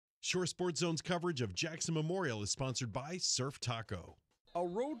Shore Sports Zone's coverage of Jackson Memorial is sponsored by Surf Taco. A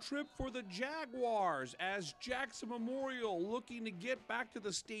road trip for the Jaguars as Jackson Memorial looking to get back to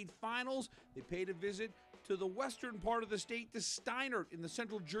the state finals. They paid a visit to the western part of the state to Steinert in the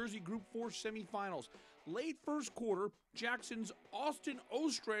Central Jersey Group 4 semifinals. Late first quarter, Jackson's Austin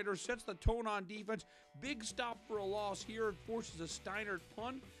Ostrander sets the tone on defense. Big stop for a loss here. It forces a Steinert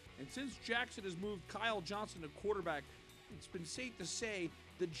punt. And since Jackson has moved Kyle Johnson to quarterback, it's been safe to say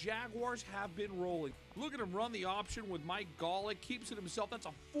the Jaguars have been rolling. Look at him run the option with Mike Golick. Keeps it himself. That's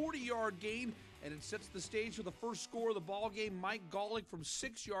a 40-yard gain, and it sets the stage for the first score of the ball game. Mike Golick from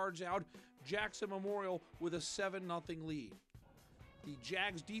 6 yards out. Jackson Memorial with a 7-0 lead. The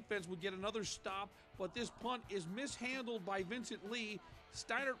Jags defense would get another stop, but this punt is mishandled by Vincent Lee.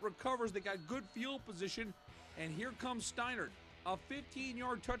 Steinert recovers. They got good field position, and here comes Steinert. A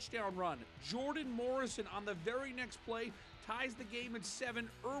 15-yard touchdown run. Jordan Morrison on the very next play ties the game at 7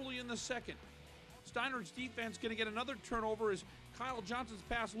 early in the second. Steinert's defense going to get another turnover as Kyle Johnson's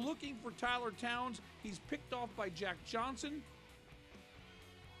pass looking for Tyler Towns. He's picked off by Jack Johnson.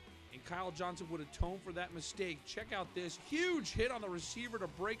 And Kyle Johnson would atone for that mistake. Check out this huge hit on the receiver to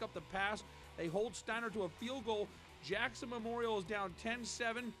break up the pass. They hold Steinert to a field goal. Jackson Memorial is down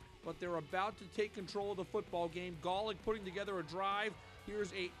 10-7. But they're about to take control of the football game. Golick putting together a drive.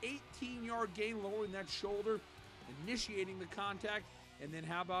 Here's a 18-yard gain, lowering that shoulder, initiating the contact. And then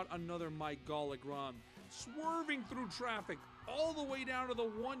how about another Mike Golick run? Swerving through traffic all the way down to the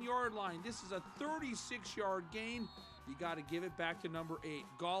 1-yard line. This is a 36-yard gain. You got to give it back to number 8.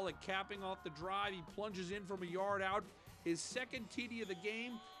 Golick capping off the drive. He plunges in from a yard out. His second TD of the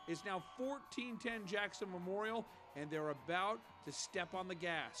game is now 14-10 Jackson Memorial, and they're about to step on the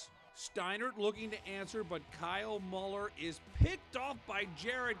gas. Steinert looking to answer, but Kyle Muller is picked off by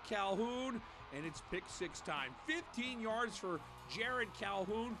Jared Calhoun, and it's pick 6 time. 15 yards for Jared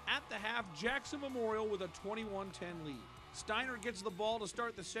Calhoun. At the half, Jackson Memorial with a 21-10 lead. Steinert gets the ball to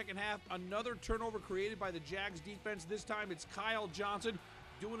start the second half. Another turnover created by the Jags defense. This time it's Kyle Johnson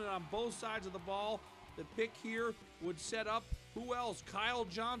doing it on both sides of the ball. The pick here would set up, who else? Kyle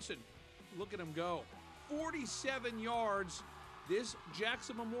Johnson. Look at him go. 47 yards. This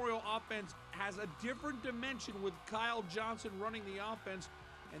Jackson Memorial offense has a different dimension with Kyle Johnson running the offense,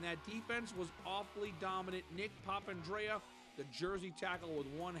 and that defense was awfully dominant. Nick Papandrea, the Jersey tackle with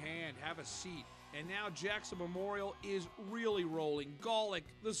one hand. Have a seat. And now Jackson Memorial is really rolling. Golick,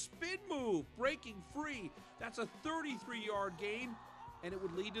 the spin move, breaking free. That's a 33-yard gain. And it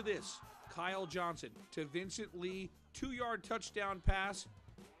would lead to this. Kyle Johnson to Vincent Lee, 2-yard touchdown pass.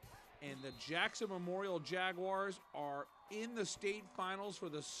 And the Jackson Memorial Jaguars are in the state finals for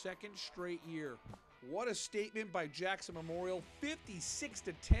the second straight year. What a statement by Jackson Memorial.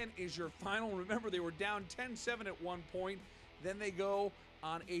 56-10 is your final. Remember, they were down 10-7 at one point. Then they go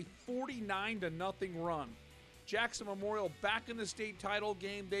on a 49-0 run. Jackson Memorial back in the state title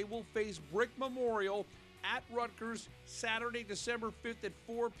game. They will face Brick Memorial at Rutgers Saturday, December 5th at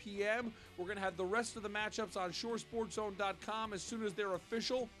 4 p.m. We're going to have the rest of the matchups on shoresportszone.com as soon as they're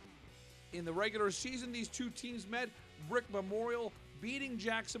official. In the regular season, these two teams met. Brick Memorial beating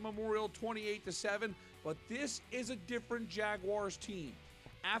Jackson Memorial 28-7, but this is a different Jaguars team.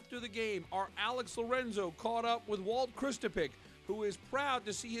 After the game, our Alex Lorenzo caught up with Walt Christopik, who is proud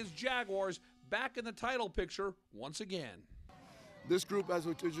to see his Jaguars back in the title picture once again. This group, as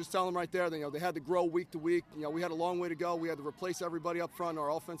we were just telling them right there, they had to grow week to week. We had a long way to go. We had to replace everybody up front on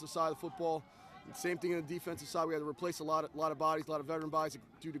our offensive side of the football. And same thing in the defensive side. We had to replace a lot of bodies, a lot of veteran bodies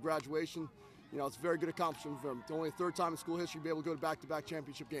due to graduation. It's a very good accomplishment for them. It's only the third time in school history to be able to go to back-to-back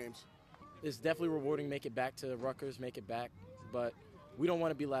championship games. It's definitely rewarding to make it back to Rutgers, make it back. But we don't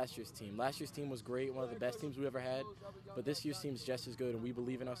want to be last year's team. Last year's team was great, one of the best teams we ever had. But this year's team is just as good, and we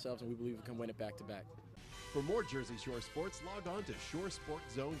believe in ourselves, and we believe we can win it back-to-back. For more Jersey Shore sports, log on to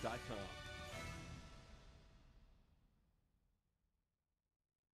shoresportszone.com.